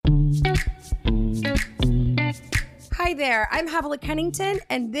Hi there, I'm Havilah Cunnington,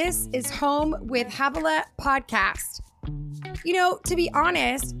 and this is Home with Havilah Podcast. You know, to be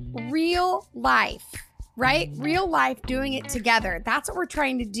honest, real life, right? Real life, doing it together. That's what we're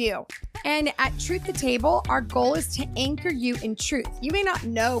trying to do. And at Truth the Table, our goal is to anchor you in truth. You may not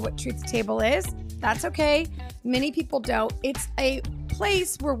know what Truth the Table is. That's okay. Many people don't. It's a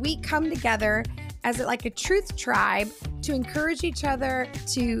place where we come together as like a truth tribe to encourage each other,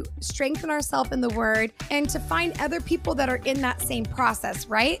 to strengthen ourselves in the word, and to find other people that are in that same process,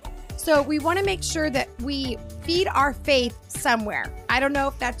 right? So we want to make sure that we feed our faith somewhere. I don't know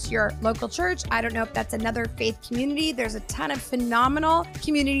if that's your local church. I don't know if that's another faith community. There's a ton of phenomenal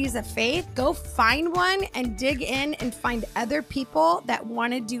communities of faith. Go find one and dig in and find other people that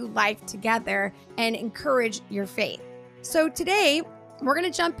want to do life together and encourage your faith. So today, we're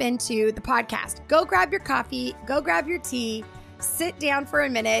going to jump into the podcast. Go grab your coffee, go grab your tea, sit down for a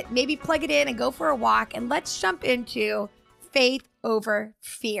minute, maybe plug it in and go for a walk, and let's jump into faith over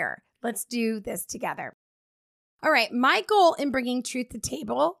fear. Let's do this together. All right, my goal in bringing Truth to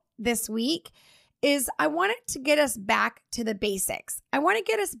Table this week is I want it to get us back to the basics. I want to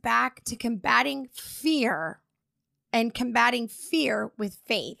get us back to combating fear and combating fear with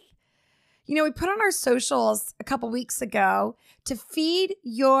faith. You know, we put on our socials a couple weeks ago to feed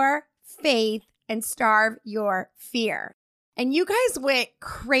your faith and starve your fear. And you guys went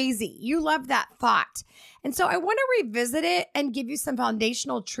crazy. You loved that thought. And so I want to revisit it and give you some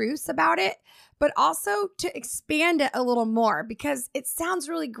foundational truths about it, but also to expand it a little more because it sounds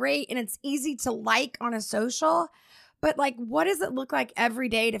really great and it's easy to like on a social. But like, what does it look like every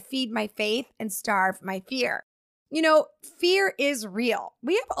day to feed my faith and starve my fear? You know, fear is real.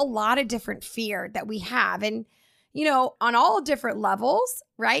 We have a lot of different fear that we have. And, you know, on all different levels,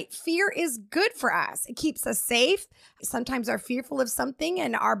 right? Fear is good for us. It keeps us safe. Sometimes we're fearful of something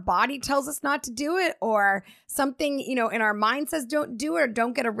and our body tells us not to do it, or something, you know, in our mind says don't do it, or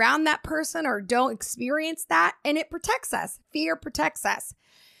don't get around that person, or don't experience that. And it protects us. Fear protects us.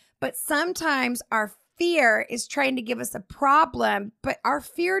 But sometimes our fear is trying to give us a problem, but our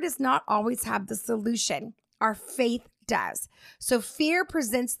fear does not always have the solution. Our faith does. So fear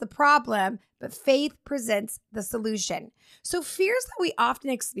presents the problem, but faith presents the solution. So fears that we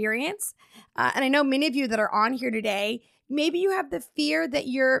often experience, and I know many of you that are on here today, maybe you have the fear that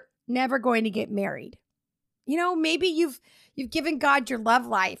you're never going to get married. You know, maybe you've given God your love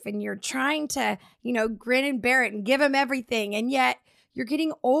life and you're trying to, you know, grin and bear it and give him everything. And yet you're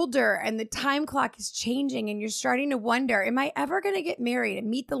getting older and the time clock is changing and you're starting to wonder, am I ever going to get married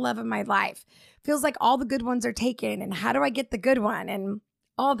and meet the love of my life? Feels like all the good ones are taken, and how do I get the good one, and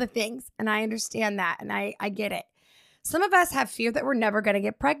all the things. And I understand that, and I get it. Some of us have fear that we're never going to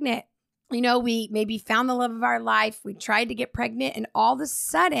get pregnant. You know, we maybe found the love of our life. We tried to get pregnant, and all of a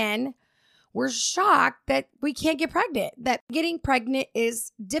sudden, we're shocked that we can't get pregnant, that getting pregnant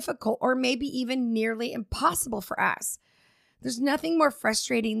is difficult or maybe even nearly impossible for us. There's nothing more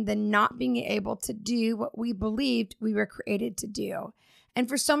frustrating than not being able to do what we believed we were created to do. And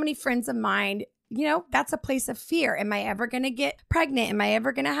for so many friends of mine, you know, that's a place of fear. Am I ever going to get pregnant? Am I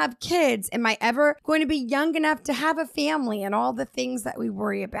ever going to have kids? Am I ever going to be young enough to have a family, and all the things that we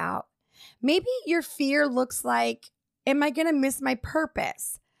worry about? Maybe your fear looks like, am I going to miss my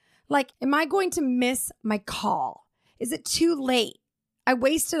purpose? Like, am I going to miss my call? Is it too late? I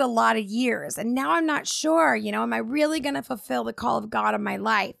wasted a lot of years and now I'm not sure, you know, am I really going to fulfill the call of God in my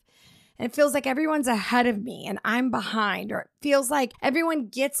life? And it feels like everyone's ahead of me and I'm behind, or it feels like everyone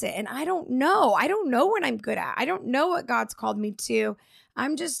gets it and I don't know. I don't know what I'm good at. I don't know what God's called me to.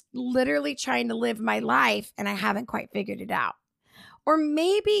 I'm just literally trying to live my life and I haven't quite figured it out. Or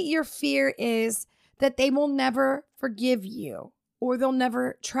maybe your fear is that they will never forgive you, or they'll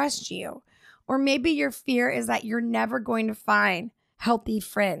never trust you. Or maybe your fear is that you're never going to find healthy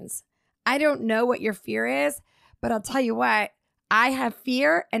friends. I don't know what your fear is, but I'll tell you what, I have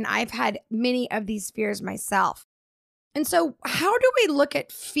fear and I've had many of these fears myself. And so how do we look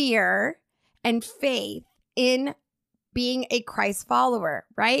at fear and faith in being a Christ follower,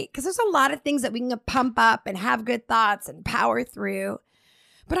 right? Because there's a lot of things that we can pump up and have good thoughts and power through.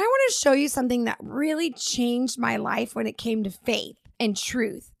 But I want to show you something that really changed my life when it came to faith and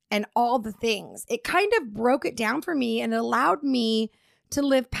truth and all the things. It kind of broke it down for me and allowed me to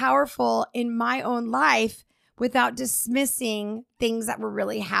live powerful in my own life without dismissing things that were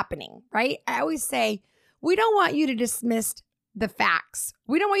really happening, right? I always say, we don't want you to dismiss the facts.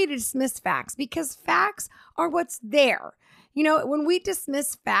 We don't want you to dismiss facts because facts are what's there. You know, when we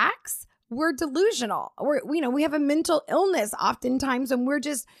dismiss facts, we're delusional. We have a mental illness oftentimes and we're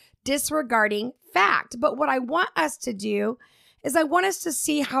just disregarding fact. But what I want us to do is I want us to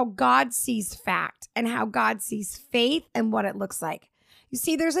see how God sees fact and how God sees faith and what it looks like. You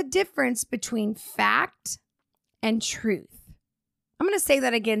see, there's a difference between fact and truth. I'm going to say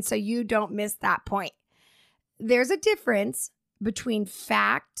that again so you don't miss that point. There's a difference between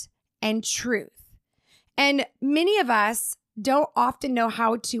fact and truth. And many of us don't often know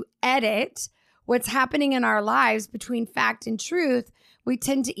how to edit what's happening in our lives between fact and truth. We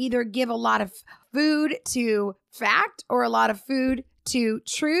tend to either give a lot of food to fact or a lot of food to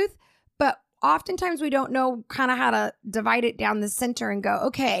truth, but oftentimes we don't know kind of how to divide it down the center and go,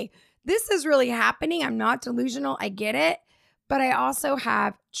 okay, this is really happening. I'm not delusional. I get it. But I also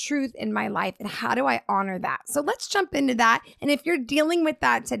have truth in my life. And how do I honor that? So let's jump into that. And if you're dealing with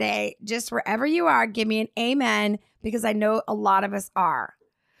that today, just wherever you are, give me an amen, because I know a lot of us are.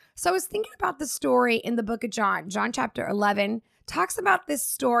 So I was thinking about the story in the book of John. John chapter 11 talks about this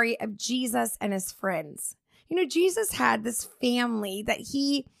story of Jesus and his friends. You know, Jesus had this family that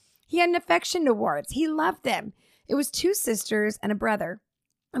he had an affection towards. He loved them. It was 2 sisters and a brother.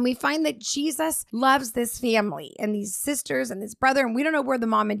 And we find that Jesus loves this family and these sisters and this brother. And we don't know where the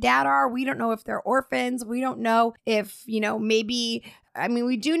mom and dad are. We don't know if they're orphans. We don't know if,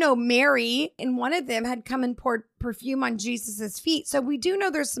 we do know Mary and one of them had come and poured perfume on Jesus's feet. So we do know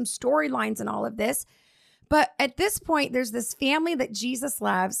there's some storylines in all of this. But at this point, there's this family that Jesus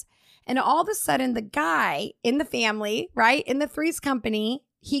loves. And all of a sudden, the guy in the family, right, in the Three's Company,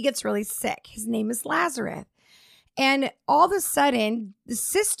 he gets really sick. His name is Lazarus. And all of a sudden, the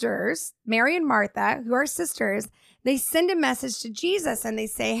sisters, Mary and Martha, who are sisters, they send a message to Jesus and they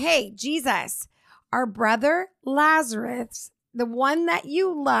say, hey, Jesus, our brother Lazarus, the one that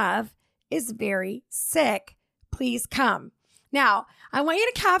you love, is very sick. Please come. Now, I want you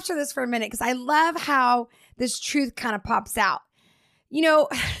to capture this for a minute because I love how this truth kind of pops out. You know,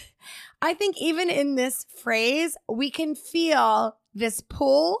 I think even in this phrase, we can feel this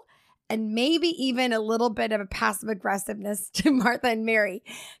pull and maybe even a little bit of a passive aggressiveness to Martha and Mary.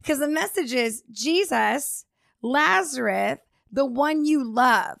 Because the message is, Jesus, Lazarus, the one you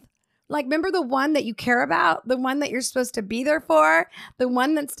love. Like, remember the one that you care about? The one that you're supposed to be there for? The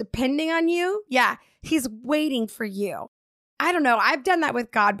one that's depending on you? Yeah, he's waiting for you. I don't know. I've done that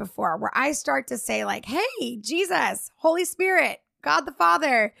with God before where I start to say like, hey, Jesus, Holy Spirit, God the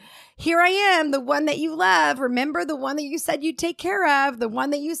Father, here I am, the one that you love. Remember the one that you said you'd take care of, the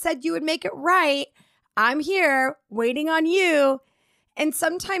one that you said you would make it right. I'm here waiting on you. And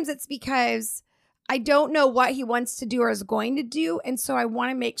sometimes it's because I don't know what he wants to do or is going to do. And so I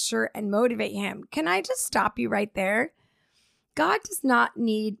want to make sure and motivate him. Can I just stop you right there? God does not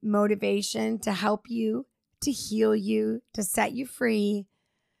need motivation to help you, to heal you, to set you free,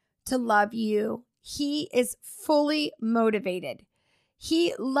 to love you. He is fully motivated.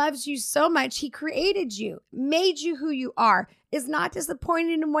 He loves you so much. He created you, made you who you are, is not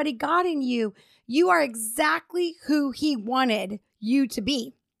disappointed in what he got in you. You are exactly who he wanted you to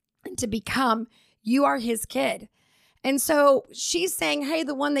be and to become. You are his kid. And so she's saying, hey,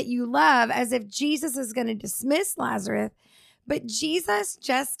 the one that you love, as if Jesus is going to dismiss Lazarus. But Jesus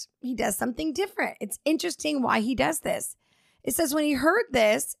he does something different. It's interesting why he does this. It says, when he heard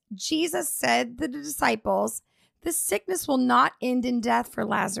this, Jesus said to the disciples, this sickness will not end in death for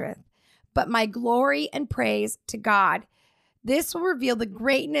Lazarus, but my glory and praise to God. This will reveal the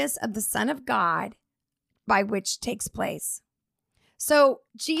greatness of the Son of God by which takes place. So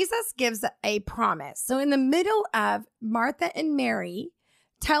Jesus gives a promise. So in the middle of Martha and Mary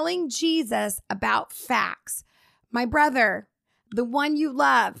telling Jesus about facts, my brother, the one you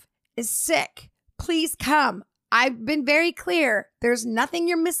love, is sick. Please come. I've been very clear. There's nothing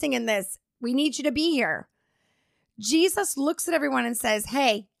you're missing in this. We need you to be here. Jesus looks at everyone and says,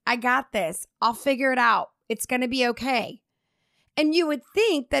 hey, I got this. I'll figure it out. It's going to be okay. And you would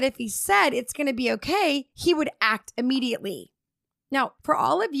think that if he said it's going to be okay, he would act immediately. Now, for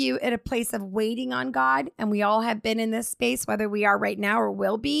all of you at a place of waiting on God, and we all have been in this space, whether we are right now or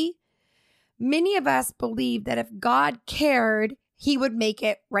will be, many of us believe that if God cared, he would make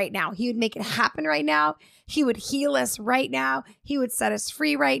it right now. He would make it happen right now. He would heal us right now. He would set us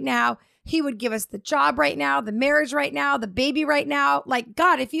free right now. He would give us the job right now, the marriage right now, the baby right now. Like,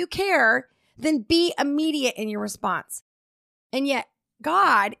 God, if you care, then be immediate in your response. And yet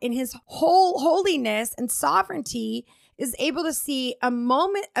God, in his whole holiness and sovereignty, is able to see a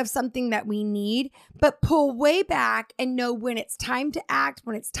moment of something that we need, but pull way back and know when it's time to act,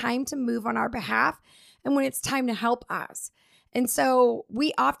 when it's time to move on our behalf, and when it's time to help us. And so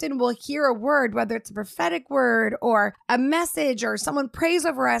we often will hear a word, whether it's a prophetic word or a message or someone prays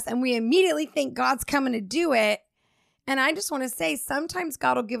over us, and we immediately think God's coming to do it. And I just want to say, sometimes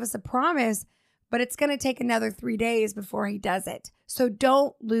God will give us a promise, but it's going to take another 3 days before he does it. So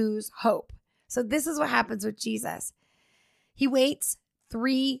don't lose hope. So this is what happens with Jesus. He waits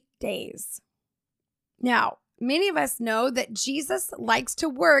 3 days. Now, many of us know that Jesus likes to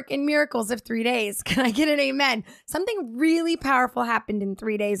work in miracles of 3 days. Can I get an amen? Something really powerful happened in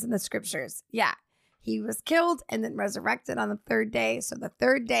 3 days in the scriptures. Yeah. He was killed and then resurrected on the third day. So the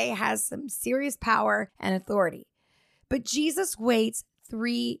third day has some serious power and authority. But Jesus waits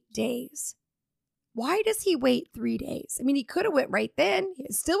 3 days. Why does he wait 3 days? I mean, he could have went right then.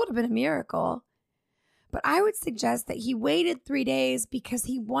 It still would have been a miracle. But I would suggest that he waited 3 days because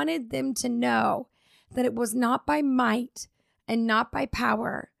he wanted them to know that it was not by might and not by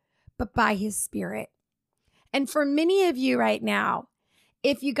power, but by his Spirit. And for many of you right now,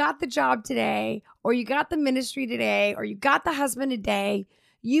 if you got the job today, or you got the ministry today, or you got the husband today,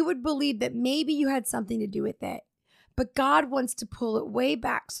 you would believe that maybe you had something to do with it. But God wants to pull it way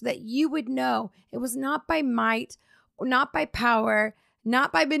back so that you would know it was not by might, or not by power,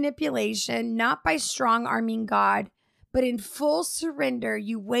 not by manipulation, not by strong-arming God, but in full surrender,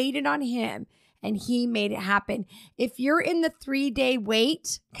 you waited on him and he made it happen. If you're in the 3-day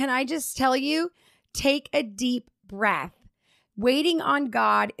wait, can I just tell you, take a deep breath. Waiting on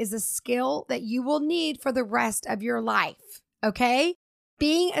God is a skill that you will need for the rest of your life, okay?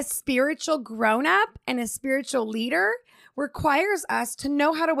 Being a spiritual grown-up and a spiritual leader requires us to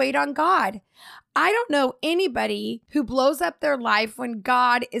know how to wait on God. I don't know anybody who blows up their life when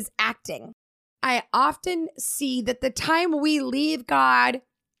God is acting. I often see that the time we leave God,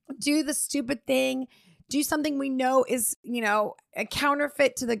 do the stupid thing, do something we know is, a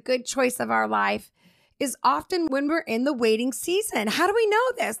counterfeit to the good choice of our life, is often when we're in the waiting season. How do we know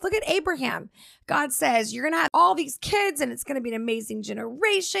this? Look at Abraham. God says, you're going to have all these kids and it's going to be an amazing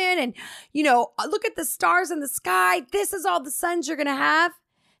generation. And, look at the stars in the sky. This is all the sons you're going to have.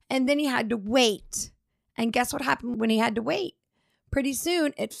 And then he had to wait. And guess what happened when he had to wait? Pretty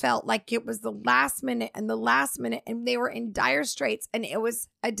soon, it felt like it was the last minute, and they were in dire straits, and it was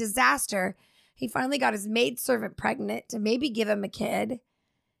a disaster. He finally got his maidservant pregnant to maybe give him a kid.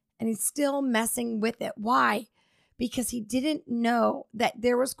 And he's still messing with it. Why? Because he didn't know that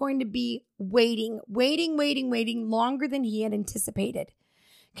there was going to be waiting longer than he had anticipated.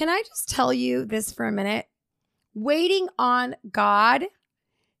 Can I just tell you this for a minute? Waiting on God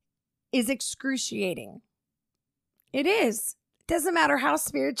is excruciating. It is. Doesn't matter how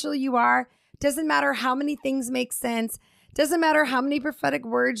spiritual you are. Doesn't matter how many things make sense. Doesn't matter how many prophetic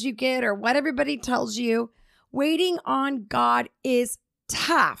words you get or what everybody tells you. Waiting on God is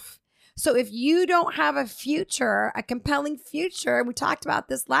tough. So if you don't have a future, a compelling future, we talked about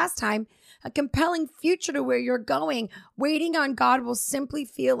this last time, a compelling future to where you're going, waiting on God will simply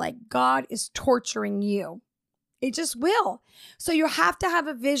feel like God is torturing you. It just will. So you have to have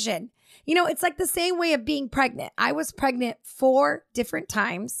a vision. It's like the same way of being pregnant. I was pregnant 4 different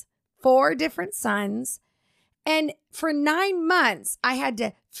times, 4 different sons. And for 9 months, I had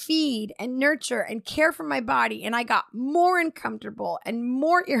to feed and nurture and care for my body. And I got more uncomfortable and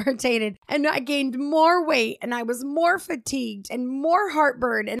more irritated. And I gained more weight and I was more fatigued and more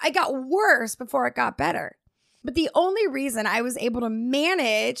heartburn. And I got worse before it got better. But the only reason I was able to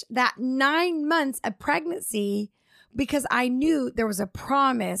manage that 9 months of pregnancy because I knew there was a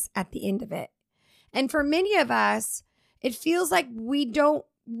promise at the end of it. And for many of us, it feels like we don't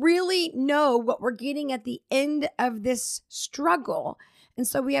really know what we're getting at the end of this struggle. And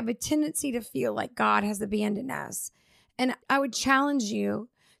so we have a tendency to feel like God has abandoned us. And I would challenge you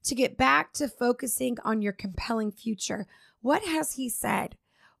to get back to focusing on your compelling future. What has he said?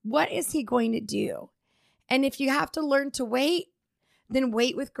 What is he going to do? And if you have to learn to wait, then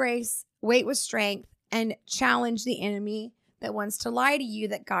wait with grace, wait with strength, and challenge the enemy that wants to lie to you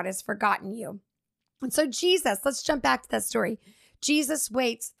that God has forgotten you. And so Jesus, let's jump back to that story. Jesus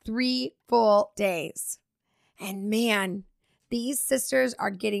waits 3 full days. And man, these sisters are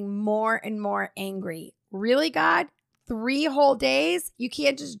getting more and more angry. Really, God? 3 whole days? You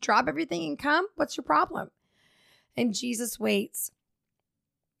can't just drop everything and come? What's your problem? And Jesus waits.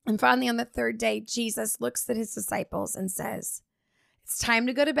 And finally, on the 3rd day, Jesus looks at his disciples and says, it's time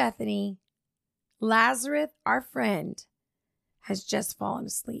to go to Bethany. Lazarus, our friend, has just fallen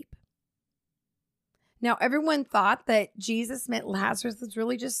asleep. Now, everyone thought that Jesus meant Lazarus was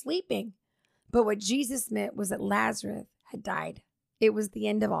really just sleeping. But what Jesus meant was that Lazarus had died. It was the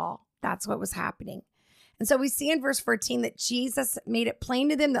end of all. That's what was happening. And so we see in verse 14 that Jesus made it plain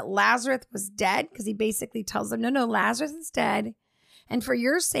to them that Lazarus was dead, because he basically tells them, no, Lazarus is dead. And for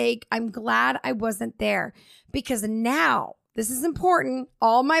your sake, I'm glad I wasn't there, because now, this is important,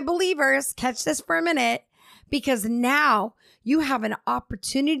 all my believers, catch this for a minute, because now you have an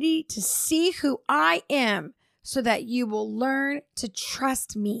opportunity to see who I am so that you will learn to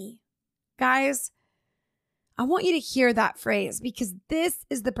trust me. Guys, I want you to hear that phrase because this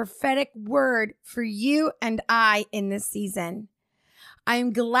is the prophetic word for you and I in this season.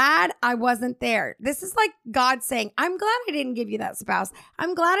 I'm glad I wasn't there. This is like God saying, I'm glad I didn't give you that spouse.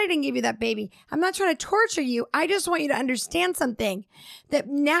 I'm glad I didn't give you that baby. I'm not trying to torture you. I just want you to understand something, that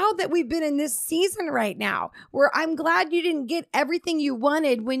now that we've been in this season right now, where I'm glad you didn't get everything you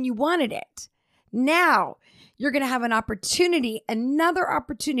wanted when you wanted it. Now you're going to have an opportunity, another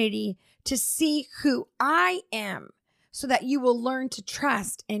opportunity to see who I am so that you will learn to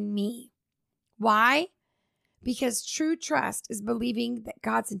trust in me. Why? Because true trust is believing that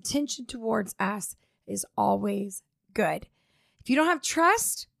God's intention towards us is always good. If you don't have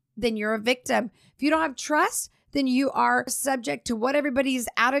trust, then you're a victim. If you don't have trust, then you are subject to what everybody's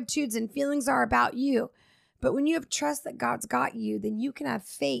attitudes and feelings are about you. But when you have trust that God's got you, then you can have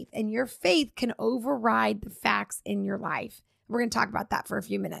faith, and your faith can override the facts in your life. We're going to talk about that for a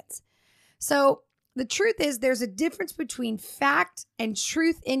few minutes. So the truth is, there's a difference between fact and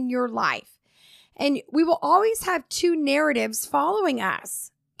truth in your life. And we will always have two narratives following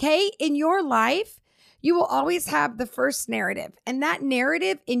us, okay? In your life, you will always have the first narrative. And that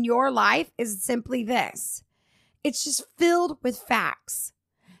narrative in your life is simply this. It's just filled with facts.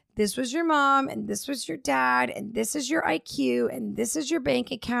 This was your mom, and this was your dad, and this is your IQ, and this is your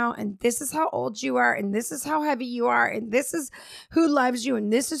bank account, and this is how old you are, and this is how heavy you are, and this is who loves you,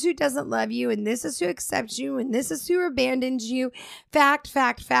 and this is who doesn't love you, and this is who accepts you, and this is who abandons you. Fact,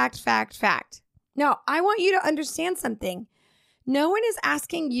 fact, fact, fact, fact. Now, I want you to understand something. No one is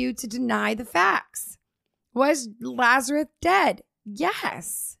asking you to deny the facts. Was Lazarus dead?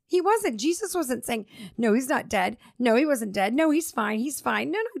 Yes, he wasn't. Jesus wasn't saying, no, he's not dead. No, he wasn't dead. No, he's fine. He's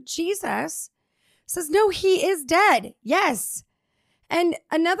fine. No, Jesus says, no, he is dead. Yes. And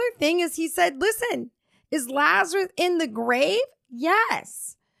another thing is he said, listen, is Lazarus in the grave?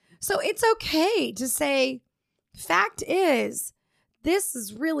 Yes. So it's okay to say, fact is, this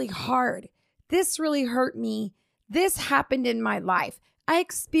is really hard. This really hurt me. This happened in my life. I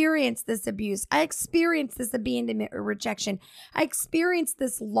experienced this abuse. I experienced this abandonment or rejection. I experienced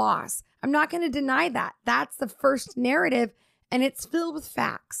this loss. I'm not going to deny that. That's the first narrative, and it's filled with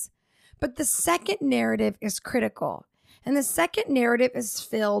facts. But the second narrative is critical, and the second narrative is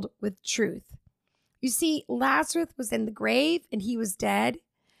filled with truth. You see, Lazarus was in the grave and he was dead,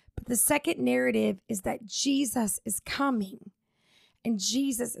 but the second narrative is that Jesus is coming. And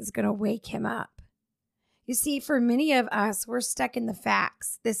Jesus is going to wake him up. You see, for many of us, we're stuck in the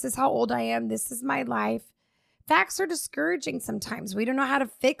facts. This is how old I am. This is my life. Facts are discouraging sometimes. We don't know how to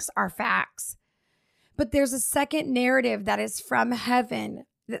fix our facts. But there's a second narrative that is from heaven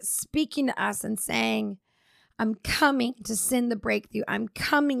that's speaking to us and saying, I'm coming to send the breakthrough. I'm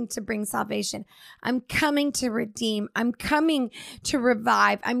coming to bring salvation. I'm coming to redeem. I'm coming to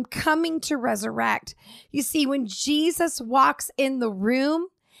revive. I'm coming to resurrect. You see, when Jesus walks in the room,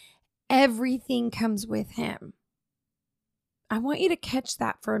 everything comes with him. I want you to catch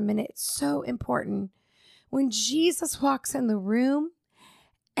that for a minute. It's so important. When Jesus walks in the room,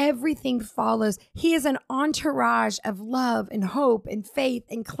 everything follows. He is an entourage of love and hope and faith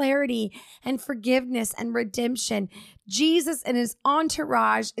and clarity and forgiveness and redemption. Jesus and his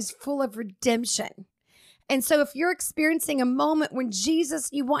entourage is full of redemption. And so if you're experiencing a moment when Jesus,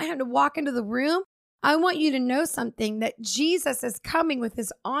 you want him to walk into the room, I want you to know something, that Jesus is coming with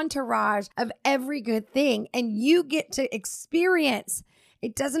his entourage of every good thing, and you get to experience.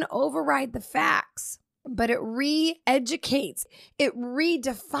 It doesn't override the facts, but it re-educates, it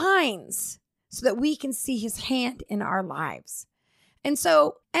redefines so that we can see his hand in our lives. And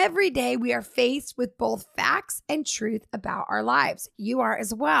so every day we are faced with both facts and truth about our lives. You are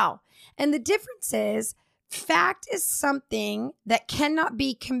as well. And the difference is, fact is something that cannot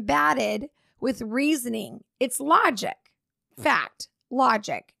be combated with reasoning. It's logic. Fact,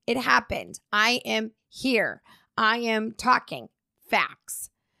 logic. It happened. I am here. I am talking.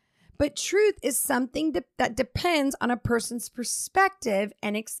 Facts. But truth is something that depends on a person's perspective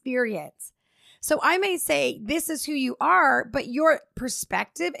and experience. So I may say, this is who you are, but your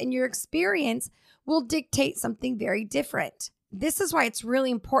perspective and your experience will dictate something very different. This is why it's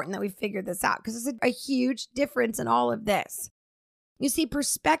really important that we figure this out, because it's a huge difference in all of this. You see,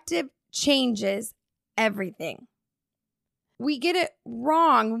 perspective changes everything. We get it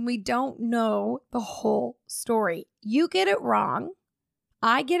wrong when we don't know the whole story. You get it wrong.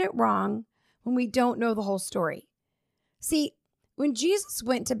 I get it wrong when we don't know the whole story. See, when Jesus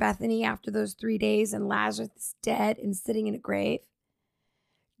went to Bethany after those 3 days and Lazarus is dead and sitting in a grave,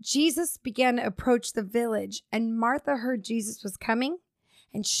 Jesus began to approach the village, and Martha heard Jesus was coming,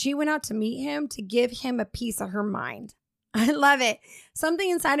 and she went out to meet him to give him a piece of her mind. I love it. Something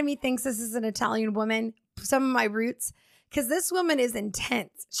inside of me thinks this is an Italian woman, some of my roots, because this woman is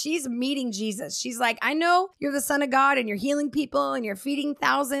intense. She's meeting Jesus. She's like, I know you're the Son of God and you're healing people and you're feeding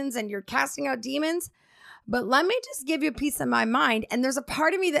thousands and you're casting out demons, but let me just give you a piece of my mind. And there's a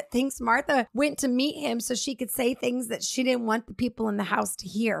part of me that thinks Martha went to meet him so she could say things that she didn't want the people in the house to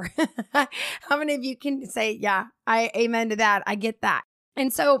hear. How many of you can say, yeah, I amen to that. I get that.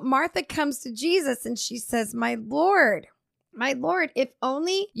 And so Martha comes to Jesus and she says, my Lord, if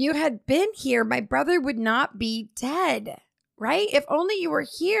only you had been here, my brother would not be dead, right? If only you were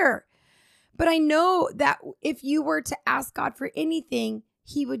here. But I know that if you were to ask God for anything,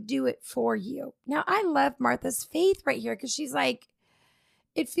 he would do it for you. Now, I love Martha's faith right here because she's like,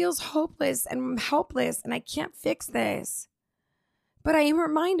 it feels hopeless and I'm helpless and I can't fix this. But I am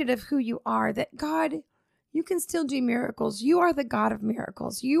reminded of who you are, that God, you can still do miracles. You are the God of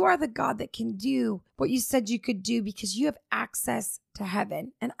miracles. You are the God that can do what you said you could do because you have access to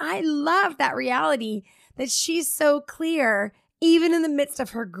heaven. And I love that reality that she's so clear, even in the midst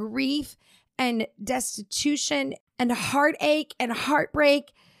of her grief and destitution and heartache and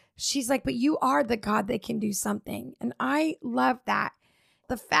heartbreak. She's like, but you are the God that can do something. And I love that.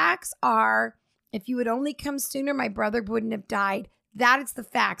 The facts are, if you had only come sooner, my brother wouldn't have died. That is the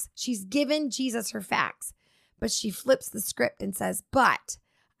facts. She's given Jesus her facts. But she flips the script and says, but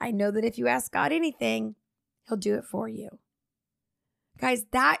I know that if you ask God anything, he'll do it for you. Guys,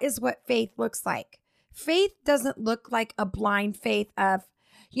 that is what faith looks like. Faith doesn't look like a blind faith of,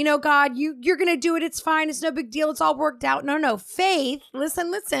 God, you're going to do it. It's fine. It's no big deal. It's all worked out. No. Faith,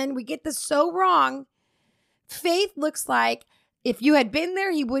 listen. We get this so wrong. Faith looks like, if you had been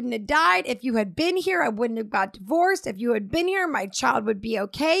there, he wouldn't have died. If you had been here, I wouldn't have got divorced. If you had been here, my child would be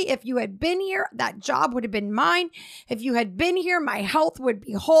okay. If you had been here, that job would have been mine. If you had been here, my health would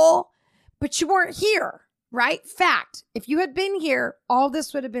be whole. But you weren't here, right? Fact. If you had been here, all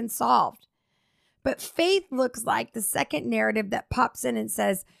this would have been solved. But faith looks like the second narrative that pops in and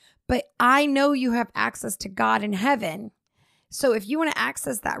says, but I know you have access to God in heaven. So if you want to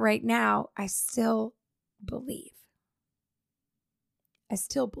access that right now, I still believe. I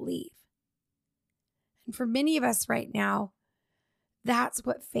still believe. And for many of us right now, that's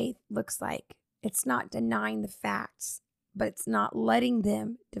what faith looks like. It's not denying the facts, but it's not letting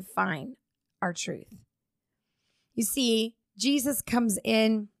them define our truth. You see, Jesus comes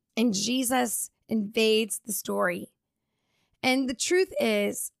in and Jesus invades the story. And the truth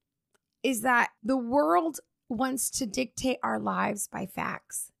is that the world wants to dictate our lives by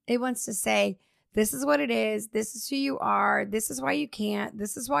facts. It wants to say, this is what it is. This is who you are. This is why you can't.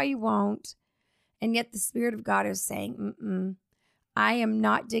 This is why you won't. And yet the Spirit of God is saying, I am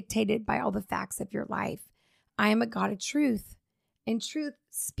not dictated by all the facts of your life. I am a God of truth. And truth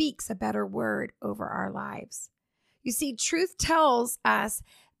speaks a better word over our lives. You see, truth tells us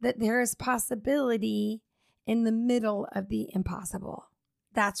that there is possibility in the middle of the impossible.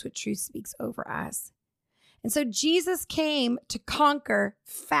 That's what truth speaks over us. And so Jesus came to conquer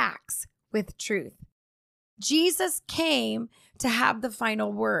facts with truth. Jesus came to have the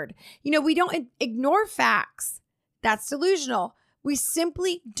final word. We don't ignore facts. That's delusional. We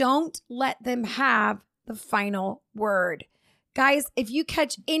simply don't let them have the final word. Guys, if you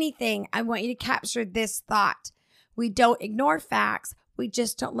catch anything, I want you to capture this thought. We don't ignore facts. We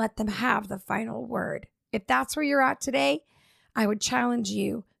just don't let them have the final word. If that's where you're at today, I would challenge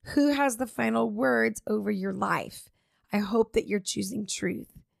you. Who has the final words over your life? I hope that you're choosing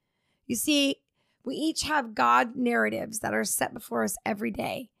truth. You see, we each have God narratives that are set before us every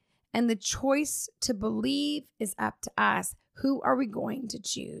day, and the choice to believe is up to us. Who are we going to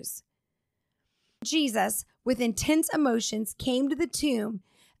choose? Jesus, with intense emotions, came to the tomb,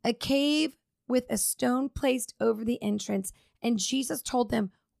 a cave with a stone placed over the entrance, and Jesus told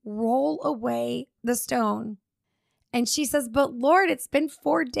them, roll away the stone. And she says, but Lord, it's been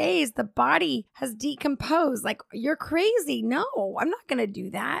 4 days. The body has decomposed. Like, you're crazy. No, I'm not going to do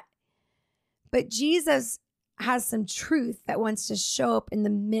that. But Jesus has some truth that wants to show up in the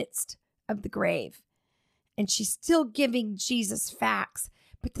midst of the grave. And she's still giving Jesus facts.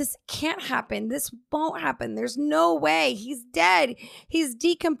 But this can't happen. This won't happen. There's no way. He's dead. He's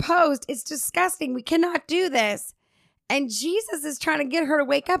decomposed. It's disgusting. We cannot do this. And Jesus is trying to get her to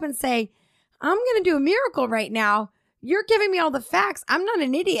wake up and say, I'm going to do a miracle right now. You're giving me all the facts. I'm not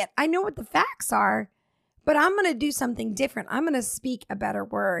an idiot. I know what the facts are, but I'm going to do something different. I'm going to speak a better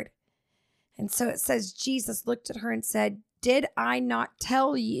word. And so it says, Jesus looked at her and said, did I not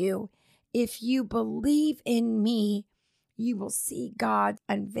tell you, if you believe in me, you will see God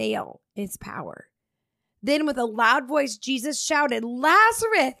unveil his power. Then with a loud voice, Jesus shouted,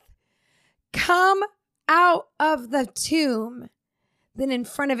 Lazarus, come out of the tomb. Then in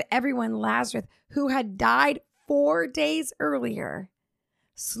front of everyone, Lazarus, who had died 4 days earlier,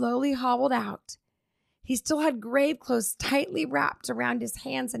 slowly hobbled out. He still had grave clothes tightly wrapped around his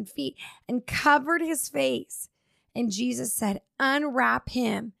hands and feet and covered his face. And Jesus said, unwrap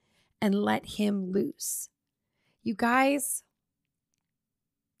him and let him loose. You guys,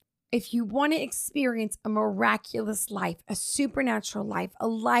 if you want to experience a miraculous life, a supernatural life, a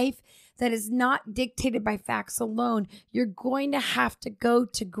life that is not dictated by facts alone, you're going to have to go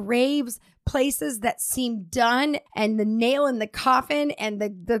to graves, places that seem done, and the nail in the coffin and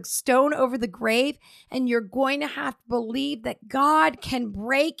the stone over the grave. And you're going to have to believe that God can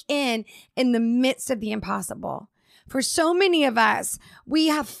break in the midst of the impossible. For so many of us, we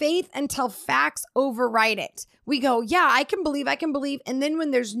have faith until facts override it. We go, yeah, I can believe. And then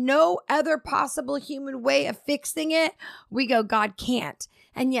when there's no other possible human way of fixing it, we go, God can't.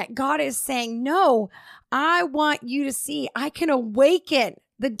 And yet God is saying, no, I want you to see I can awaken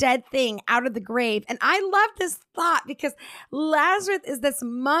the dead thing out of the grave. And I love this thought because Lazarus is this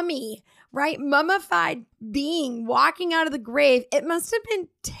mummy, right? Mummified being walking out of the grave. It must have been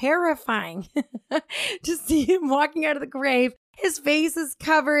terrifying to see him walking out of the grave. His face is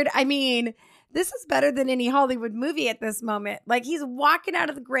covered. I mean, this is better than any Hollywood movie at this moment. Like he's walking out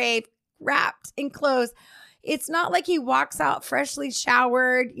of the grave, wrapped in clothes. It's not like he walks out freshly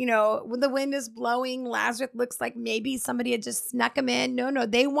showered, when the wind is blowing. Lazarus looks like maybe somebody had just snuck him in. No,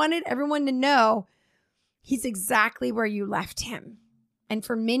 they wanted everyone to know he's exactly where you left him. And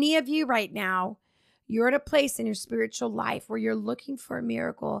for many of you right now, you're at a place in your spiritual life where you're looking for a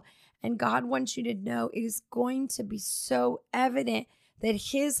miracle. And God wants you to know it is going to be so evident that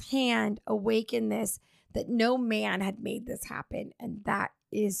his hand awakened this, that no man had made this happen. And that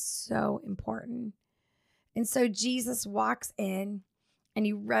is so important. And so Jesus walks in and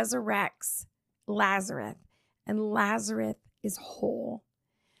he resurrects Lazarus, and Lazarus is whole.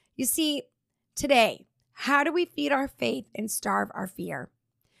 You see, today, how do we feed our faith and starve our fear?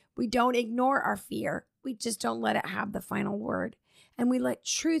 We don't ignore our fear. We just don't let it have the final word. And we let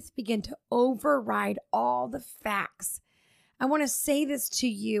truth begin to override all the facts. I want to say this to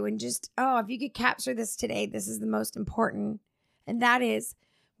you and just, if you could capture this today, this is the most important. And that is,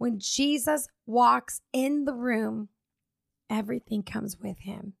 when Jesus walks in the room, everything comes with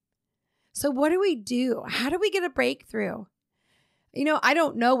him. So what do we do? How do we get a breakthrough? I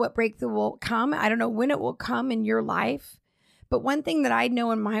don't know what breakthrough will come. I don't know when it will come in your life. But one thing that I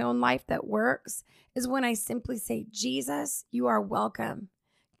know in my own life that works is when I simply say, Jesus, you are welcome.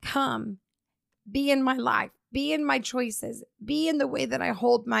 Come, be in my life, be in my choices, be in the way that I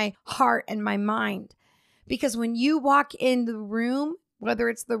hold my heart and my mind. Because when you walk in the room, whether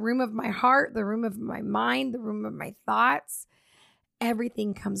it's the room of my heart, the room of my mind, the room of my thoughts,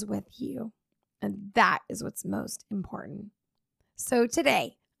 everything comes with you. And that is what's most important. So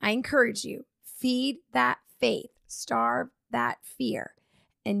today, I encourage you, feed that faith, starve that fear,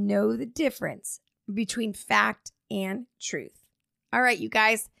 and know the difference between fact and truth. All right, you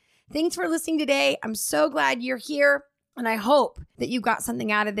guys, thanks for listening today. I'm so glad you're here. And I hope that you got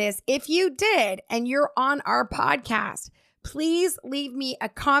something out of this. If you did, and you're on our podcast, please leave me a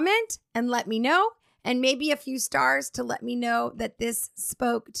comment and let me know, and maybe a few stars to let me know that this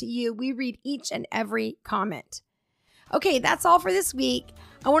spoke to you. We read each and every comment. Okay, that's all for this week.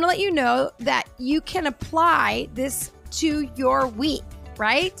 I want to let you know that you can apply this to your week,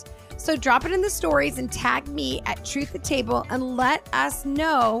 right? So drop it in the stories and tag me at Truth at Table and let us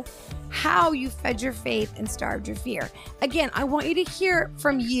know how you fed your faith and starved your fear. Again, I want you to hear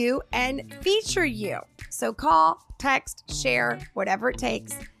from you and feature you. So call, text, share, whatever it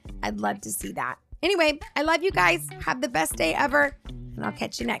takes. I'd love to see that. Anyway, I love you guys. Have the best day ever, and I'll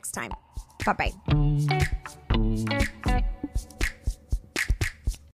catch you next time. Bye-bye.